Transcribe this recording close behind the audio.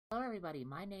Hello everybody,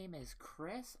 my name is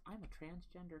Chris. I'm a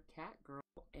transgender cat girl,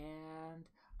 and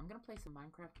I'm gonna play some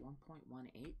Minecraft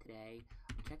 1.18 today.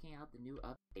 I'm checking out the new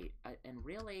update, and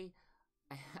really,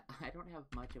 I don't have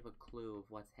much of a clue of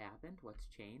what's happened, what's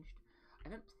changed. I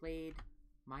haven't played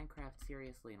Minecraft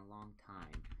seriously in a long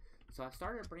time. So I've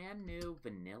started a brand new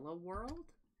vanilla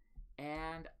world,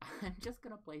 and I'm just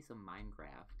gonna play some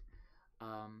Minecraft.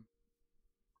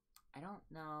 I don't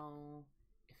know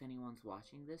if anyone's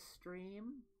watching this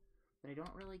stream, but I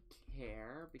don't really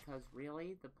care, because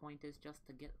really, the point is just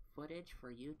to get footage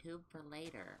for YouTube for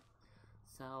later.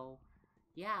 So,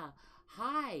 yeah.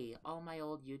 Hi, all my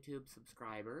old YouTube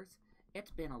subscribers. It's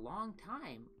been a long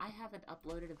time. I haven't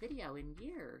uploaded a video in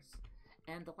years.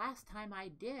 And the last time I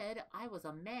did, I was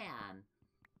a man.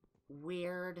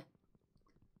 Weird.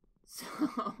 So...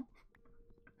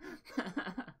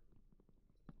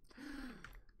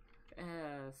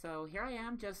 so here I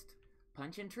am, just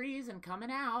punching trees and coming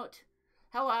out.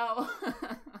 Hello!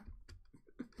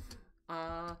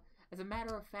 As a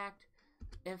matter of fact,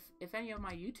 if any of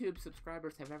my YouTube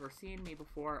subscribers have ever seen me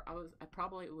before, I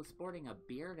probably was sporting a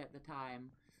beard at the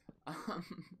time.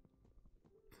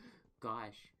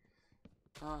 Gosh.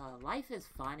 Life is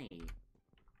funny.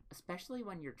 Especially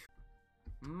when you're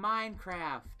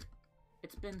Minecraft!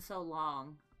 It's been so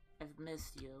long. I've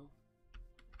missed you.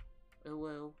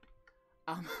 Ooh.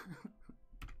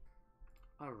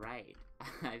 Alright.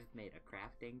 I've made a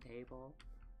crafting table.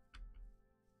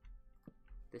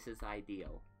 This is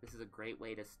ideal. This is a great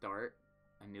way to start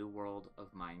a new world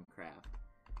of Minecraft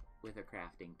with a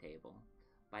crafting table.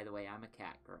 By the way, I'm a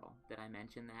cat girl. Did I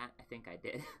mention that? I think I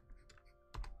did.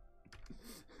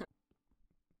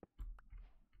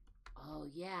 Oh,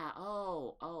 yeah.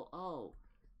 Oh.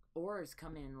 Ores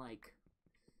come in, like,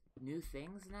 new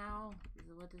things now?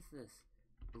 What is this?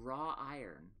 Raw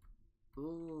iron.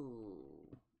 Ooh.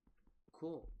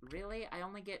 Cool. Really? I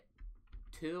only get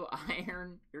 2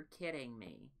 iron? You're kidding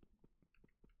me.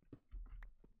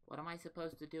 What am I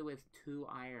supposed to do with 2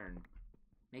 iron?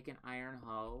 Make an iron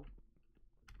hoe?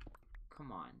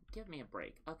 Come on. Give me a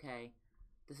break. Okay.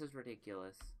 This is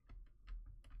ridiculous.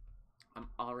 I'm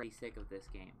already sick of this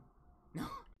game. No.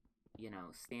 You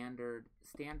know, standard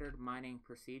mining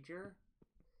procedure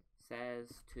says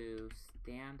to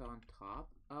stand on top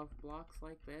of blocks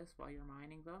like this while you're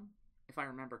mining them. If I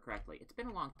remember correctly. It's been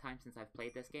a long time since I've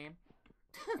played this game.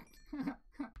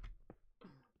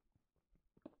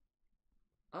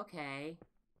 Okay.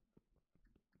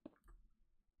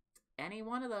 Any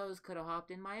one of those could have hopped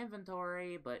in my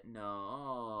inventory, but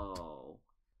no.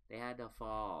 They had to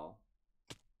fall.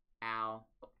 Ow.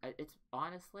 It's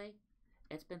honestly,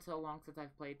 it's been so long since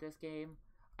I've played this game,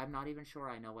 I'm not even sure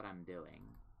I know what I'm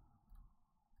doing.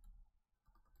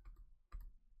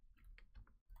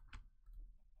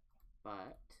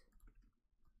 But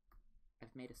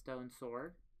I've made a stone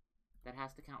sword. That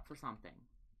has to count for something.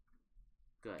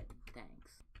 Good,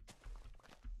 thanks.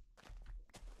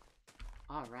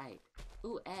 Alright.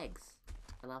 Ooh, eggs.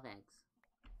 I love eggs.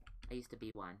 I used to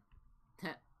be one.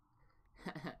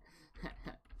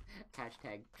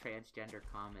 Hashtag transgender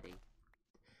comedy.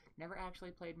 Never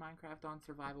actually played Minecraft on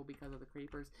survival because of the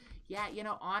creepers. Yeah, you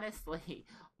know, honestly,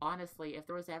 if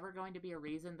there was ever going to be a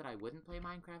reason that I wouldn't play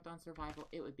Minecraft on survival,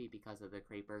 it would be because of the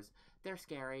creepers. They're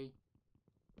scary.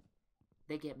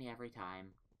 They get me every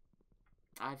time.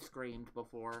 I've screamed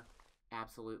before.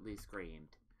 Absolutely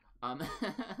screamed.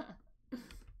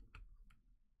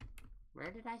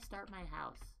 Where did I start my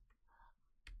house?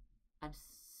 I'm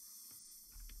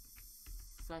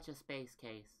such a space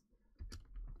case.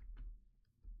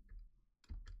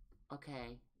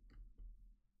 Okay.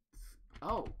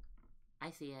 Oh,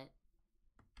 I see it.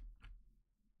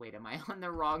 Wait, am I on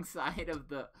the wrong side of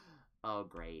the... Oh,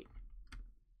 great.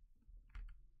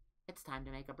 It's time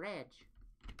to make a bridge.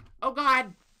 Oh,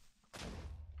 God!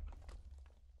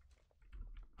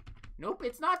 Nope,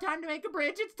 it's not time to make a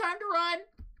bridge. It's time to run.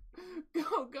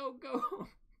 Go, go, go.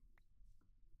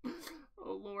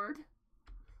 Oh, Lord.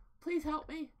 Please help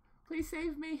me. Please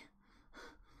save me.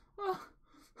 Oh.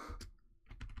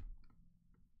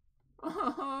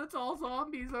 Oh, it's all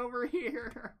zombies over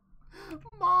here.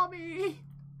 Mommy!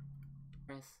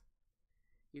 Chris,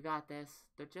 you got this.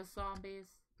 They're just zombies.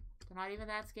 They're not even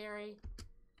that scary.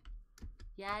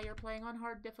 Yeah, you're playing on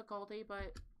hard difficulty,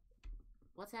 but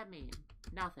what's that mean?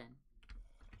 Nothing.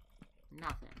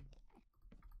 Nothing.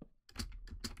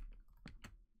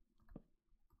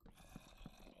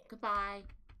 Goodbye.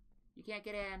 You can't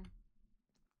get in.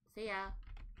 See ya.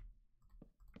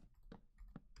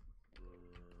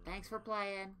 Thanks for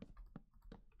playing.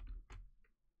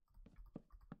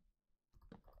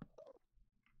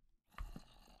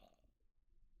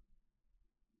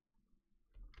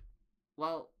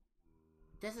 Well,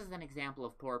 this is an example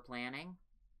of poor planning.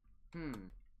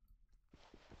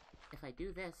 If I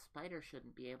do this, spiders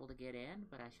shouldn't be able to get in,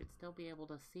 but I should still be able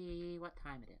to see what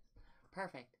time it is.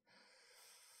 Perfect.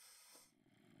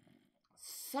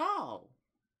 So,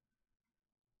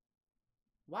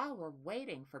 while we're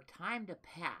waiting for time to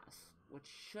pass, which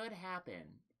should happen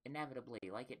inevitably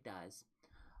like it does,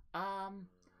 I'm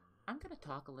going to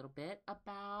talk a little bit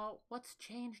about what's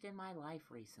changed in my life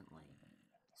recently.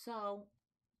 So,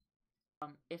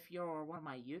 if you're one of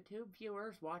my YouTube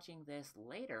viewers watching this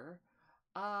later,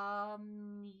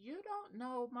 you don't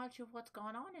know much of what's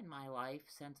gone on in my life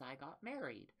since I got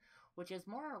married. Which is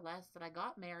more or less that I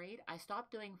got married, I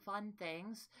stopped doing fun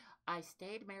things, I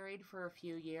stayed married for a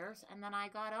few years, and then I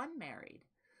got unmarried,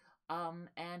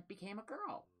 and became a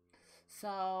girl.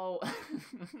 So,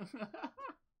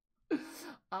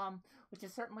 which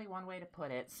is certainly one way to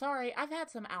put it. Sorry, I've had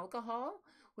some alcohol,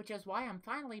 which is why I'm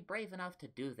finally brave enough to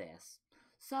do this.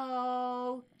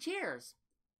 So, cheers!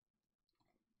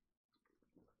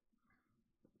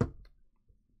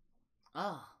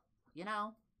 Oh, you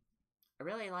know, I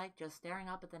really like just staring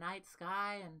up at the night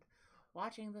sky and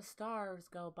watching the stars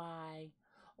go by,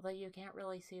 although you can't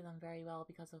really see them very well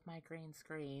because of my green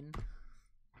screen.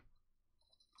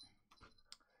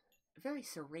 Very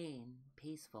serene,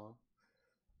 peaceful.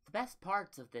 The best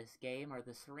parts of this game are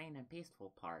the serene and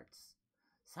peaceful parts.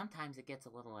 Sometimes it gets a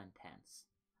little intense.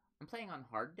 I'm playing on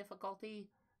hard difficulty,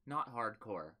 not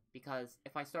hardcore, because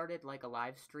if I started like a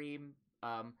live stream,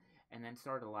 and then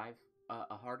started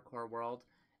a hardcore world,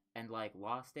 and like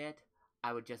lost it,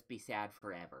 I would just be sad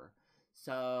forever.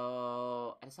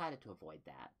 So I decided to avoid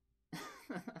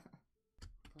that.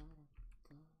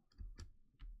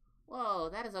 Whoa,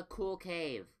 that is a cool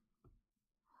cave.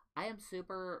 I'm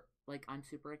super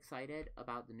excited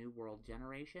about the new world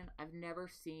generation. I've never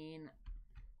seen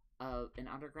an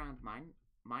underground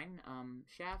mine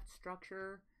shaft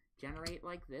structure generate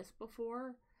like this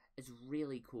before. It's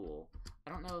really cool.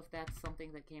 I don't know if that's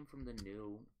something that came from the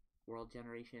new world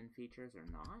generation features or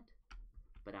not,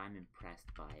 but I'm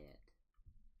impressed by it.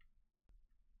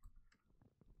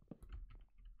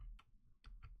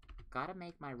 Gotta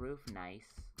make my roof nice,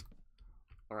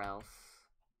 or else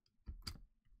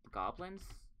the goblins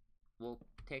will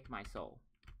take my soul.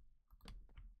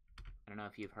 I don't know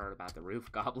if you've heard about the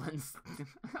roof goblins.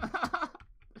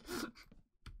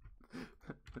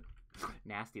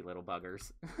 Nasty little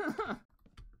buggers.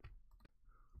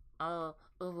 Oh,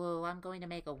 I'm going to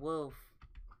make a woof.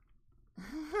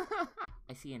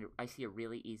 I see a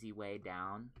really easy way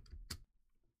down.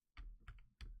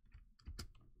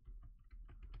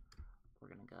 We're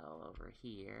gonna go over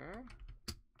here.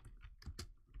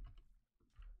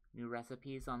 New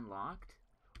recipes unlocked.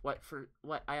 What?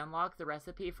 I unlocked the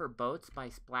recipe for boats by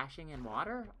splashing in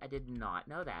water? I did not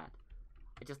know that.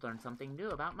 I just learned something new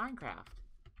about Minecraft.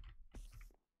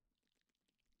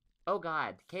 Oh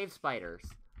god, cave spiders.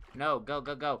 No, go,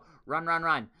 go, go. Run, run,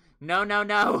 run. No, no,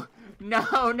 no.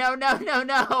 No, no, no, no,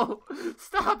 no.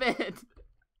 Stop it.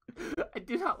 I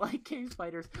do not like cave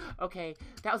spiders. Okay,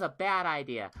 that was a bad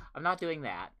idea. I'm not doing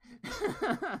that.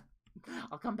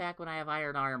 I'll come back when I have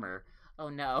iron armor. Oh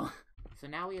no. So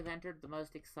now we have entered the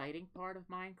most exciting part of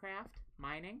Minecraft,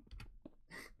 mining.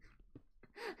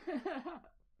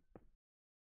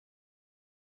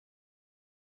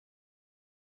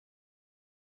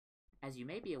 As you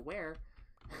may be aware,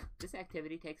 this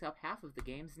activity takes up half of the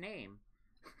game's name.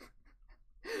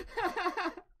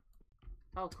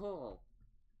 Oh, cool.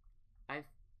 I've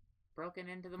broken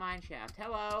into the mine shaft.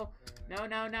 Hello! No,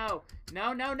 no, no!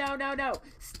 No, no, no, no, no!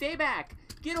 Stay back!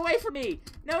 Get away from me!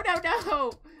 No, no,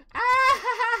 no!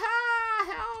 Ah!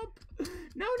 Help!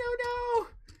 No, no, no!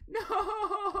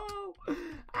 No!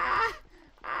 Ah!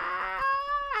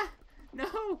 Ah!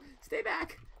 No! Stay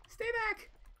back! Stay back!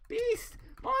 Beast!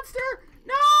 Monster!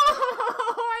 No!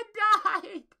 I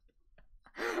died!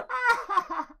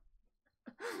 Ah!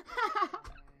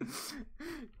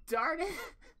 Darn it!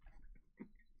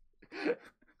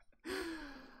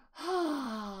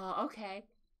 Okay.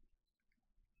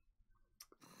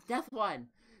 Death one.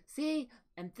 See?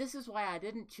 And this is why I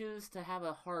didn't choose to have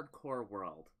a hardcore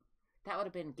world. That would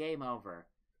have been game over.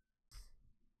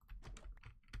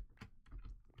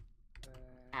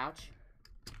 Ouch.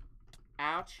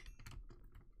 Ouch.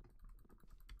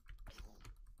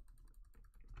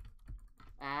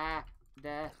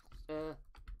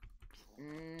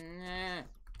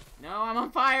 No, I'm on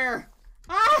fire!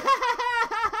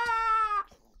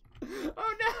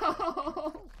 Oh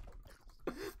no!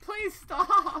 Please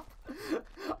stop!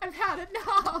 I've had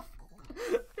enough!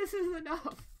 This is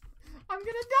enough! I'm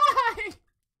gonna die!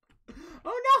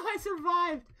 Oh no, I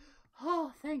survived!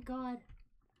 Oh, thank God.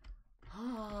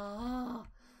 Oh,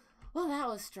 well, that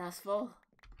was stressful.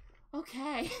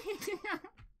 Okay.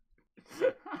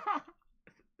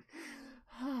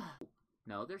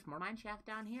 No, there's more mine shaft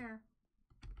down here.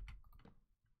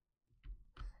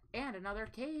 And another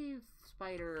cave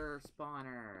spider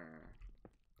spawner.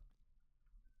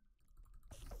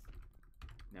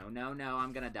 No, no, no,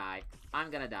 I'm gonna die. I'm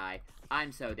gonna die.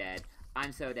 I'm so dead.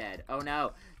 I'm so dead. Oh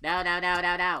no. No, no, no,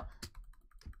 no, no.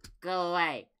 Go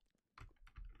away.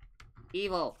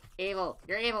 Evil. Evil.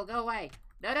 You're evil. Go away.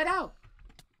 No, no, no.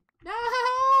 No!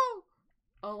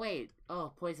 Oh, wait.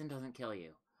 Oh, poison doesn't kill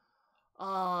you. Oh,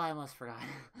 I almost forgot.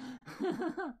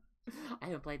 I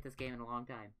haven't played this game in a long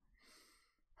time.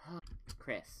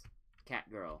 Chris.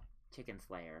 Catgirl. Chicken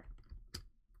Slayer.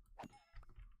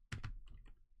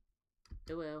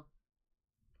 Ooh.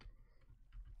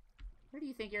 Where do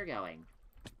you think you're going?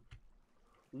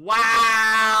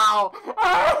 Wow!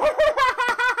 Wow!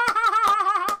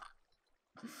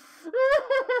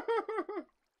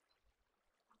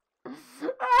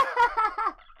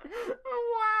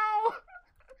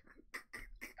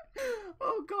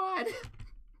 Oh God!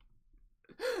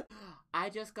 I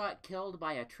just got killed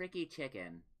by a tricky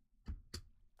chicken.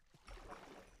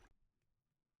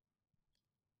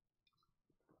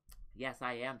 Yes,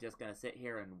 I am just gonna sit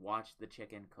here and watch the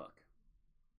chicken cook.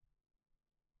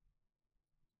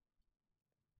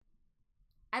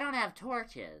 I don't have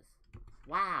torches.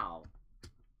 Wow.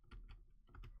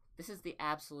 This is the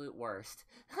absolute worst.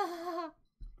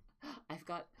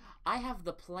 I have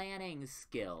the planning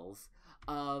skills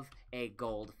of a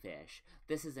goldfish.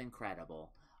 This is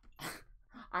incredible.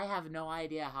 I have no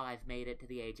idea how I've made it to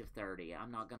the age of 30.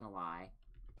 I'm not gonna lie.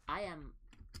 I am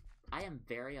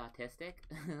very autistic.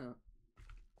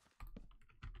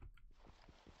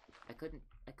 I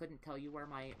couldn't tell you where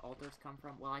my alters come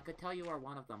from. Well, I could tell you where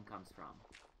one of them comes from.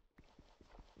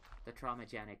 The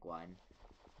traumagenic one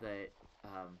that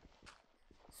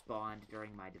spawned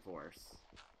during my divorce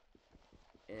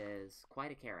is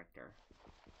quite a character.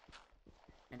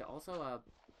 And also a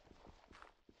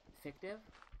fictive.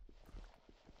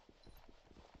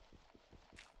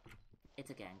 It's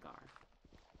a Gengar.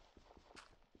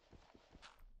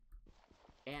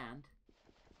 And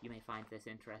you may find this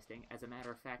interesting, as a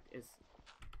matter of fact, is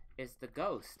the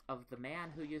ghost of the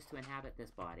man who used to inhabit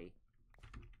this body.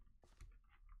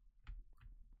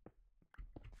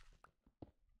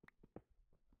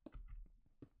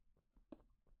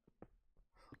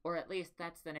 Or at least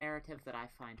that's the narrative that I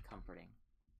find comforting.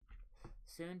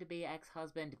 Soon-to-be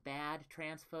ex-husband, bad,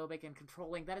 transphobic, and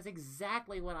controlling. That is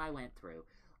exactly what I went through.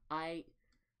 I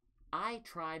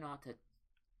try not to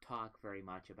talk very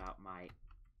much about my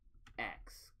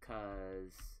ex,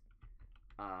 cause,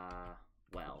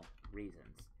 well,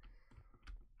 reasons.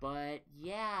 But,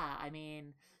 yeah, I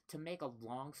mean, to make a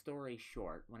long story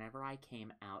short, whenever I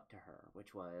came out to her,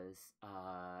 which was,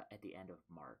 at the end of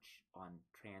March, on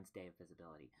Trans Day of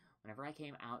Visibility, whenever I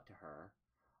came out to her,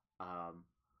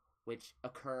 which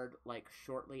occurred, like,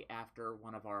 shortly after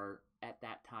one of our, at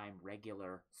that time,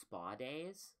 regular spa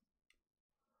days,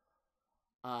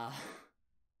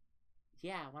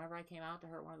 yeah, whenever I came out to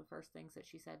her, one of the first things that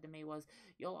she said to me was,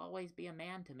 "You'll always be a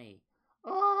man to me."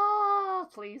 Oh,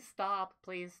 please stop,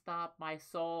 my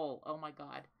soul. Oh my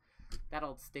God.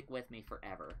 That'll stick with me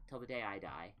forever, till the day I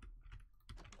die.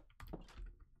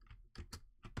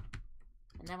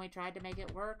 And then we tried to make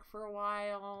it work for a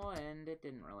while, and it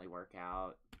didn't really work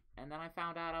out. And then I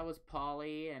found out I was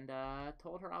poly, and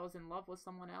told her I was in love with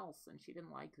someone else, and she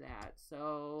didn't like that.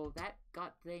 So that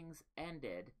got things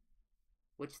ended,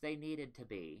 which they needed to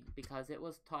be, because it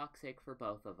was toxic for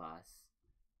both of us.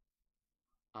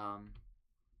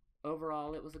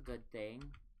 Overall, it was a good thing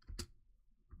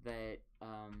that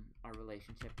our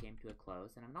relationship came to a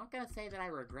close, and I'm not gonna say that I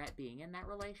regret being in that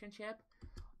relationship,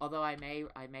 although I may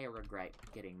regret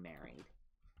getting married,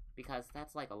 because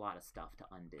that's like a lot of stuff to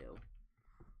undo.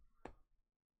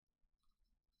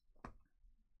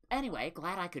 Anyway,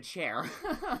 glad I could share.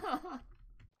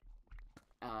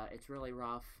 It's really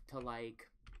rough to, like,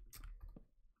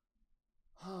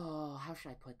 oh, how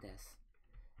should I put this?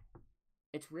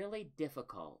 It's really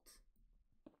difficult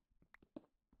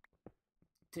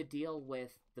to deal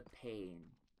with the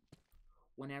pain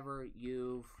whenever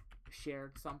you've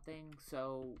shared something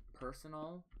so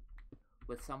personal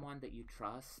with someone that you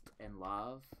trust and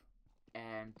love,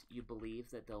 and you believe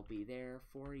that they'll be there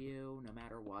for you no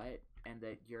matter what, and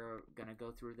that you're gonna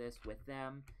go through this with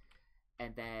them,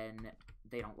 and then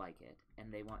they don't like it,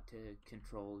 and they want to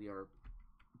control your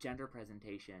gender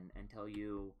presentation and tell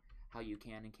you how you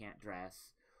can and can't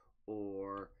dress,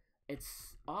 or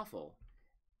it's awful.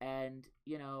 And,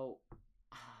 you know,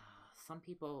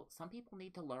 some people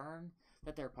need to learn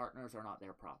that their partners are not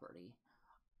their property.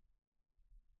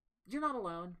 You're not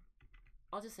alone.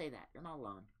 I'll just say that. You're not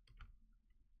alone.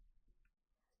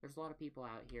 There's a lot of people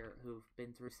out here who've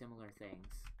been through similar things.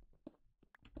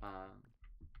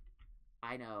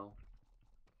 I know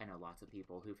lots of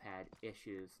people who've had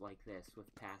issues like this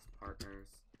with past partners.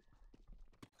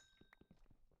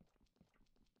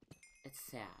 It's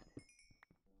sad.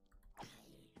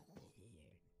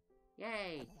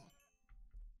 Yay!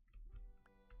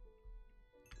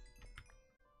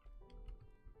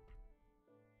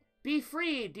 Be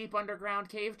free, deep underground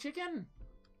cave chicken!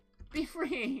 Be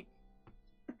free!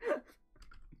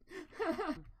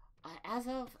 As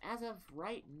of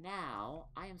right now,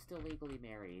 I am still legally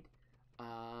married.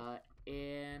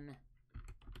 In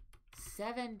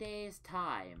 7 days'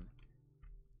 time,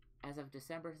 as of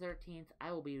December 13th,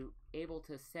 I will be able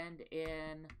to send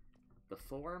in the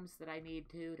forms that I need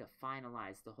to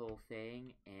finalize the whole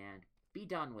thing and be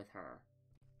done with her.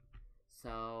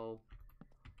 So,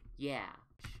 yeah.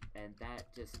 And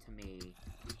that just to me...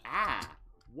 Ah!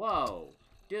 Whoa!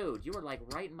 Dude, you were like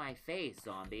right in my face,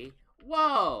 zombie.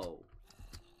 Whoa!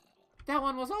 That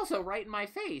one was also right in my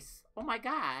face. Oh my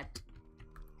god.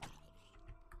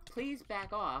 Please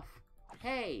back off.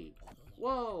 Hey!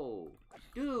 Whoa!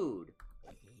 Dude!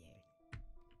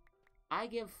 I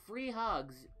give free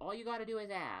hugs. All you gotta do is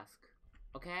ask.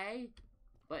 Okay?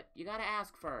 But you gotta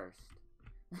ask first.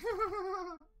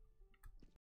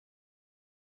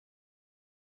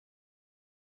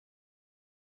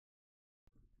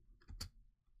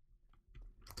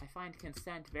 I find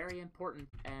consent very important,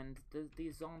 and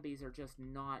these zombies are just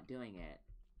not doing it.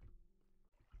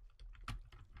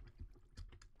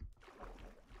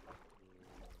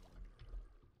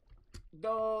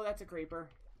 No, that's a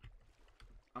creeper.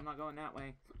 I'm not going that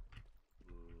way.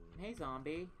 Hey,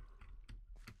 zombie.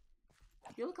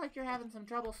 You look like you're having some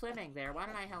trouble swimming there. Why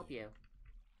don't I help you?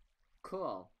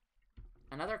 Cool.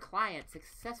 Another client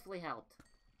successfully helped.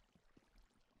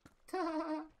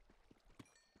 Ta-ha!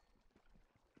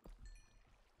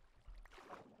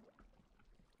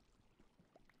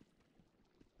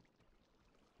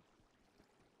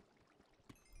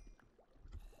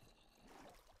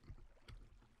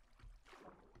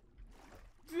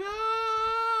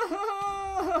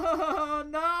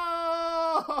 No!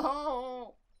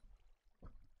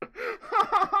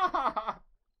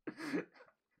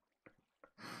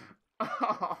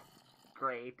 Oh,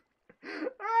 great.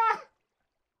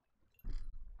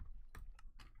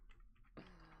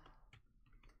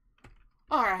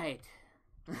 All right.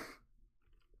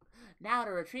 Now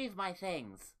to retrieve my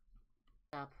things.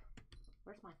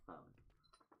 Where's my phone?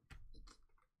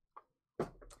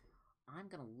 I'm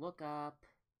gonna look up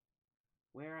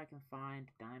where I can find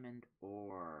diamond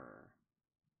ore.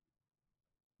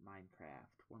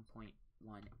 Minecraft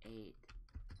 1.18.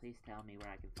 Please tell me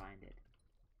where I can find it.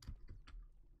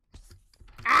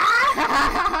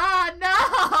 Ah!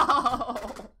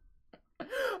 No!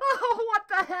 Oh, what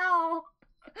the hell?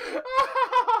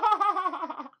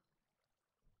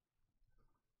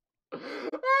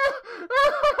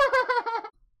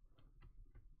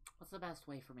 What's the best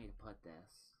way for me to put this?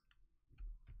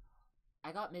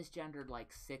 I got misgendered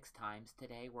like 6 times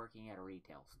today working at a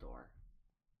retail store.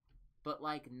 But,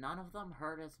 like, none of them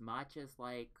hurt as much as,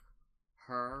 like,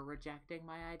 her rejecting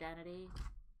my identity.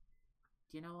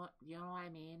 Do you know what I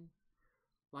mean?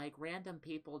 Like, random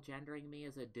people gendering me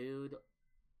as a dude.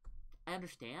 I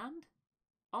understand?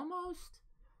 Almost.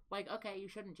 Like, okay, you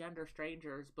shouldn't gender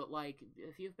strangers, but, like,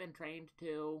 if you've been trained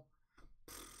to...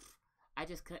 it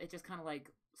just kind of,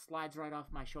 like, slides right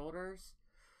off my shoulders.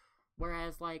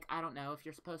 Whereas, like, I don't know, if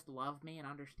you're supposed to love me and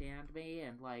understand me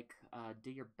and, like,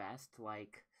 do your best to,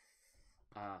 like,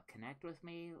 connect with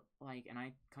me, like, and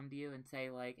I come to you and say,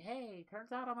 like, hey,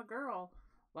 turns out I'm a girl,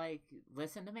 like,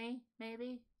 listen to me,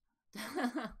 maybe?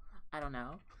 I don't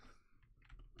know.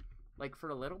 Like, for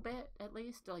a little bit, at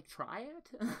least, like, try it?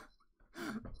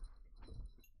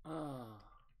 Oh.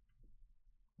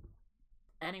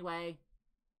 Anyway,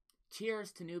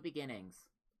 cheers to new beginnings.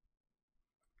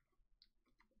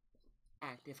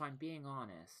 If I'm being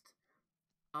honest,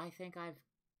 I think I've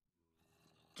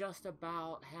just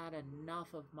about had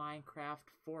enough of Minecraft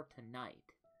for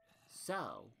tonight.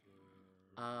 So,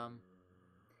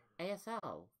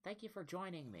 ASL, thank you for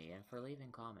joining me and for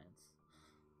leaving comments.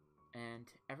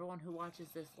 And everyone who watches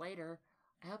this later,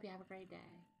 I hope you have a great day.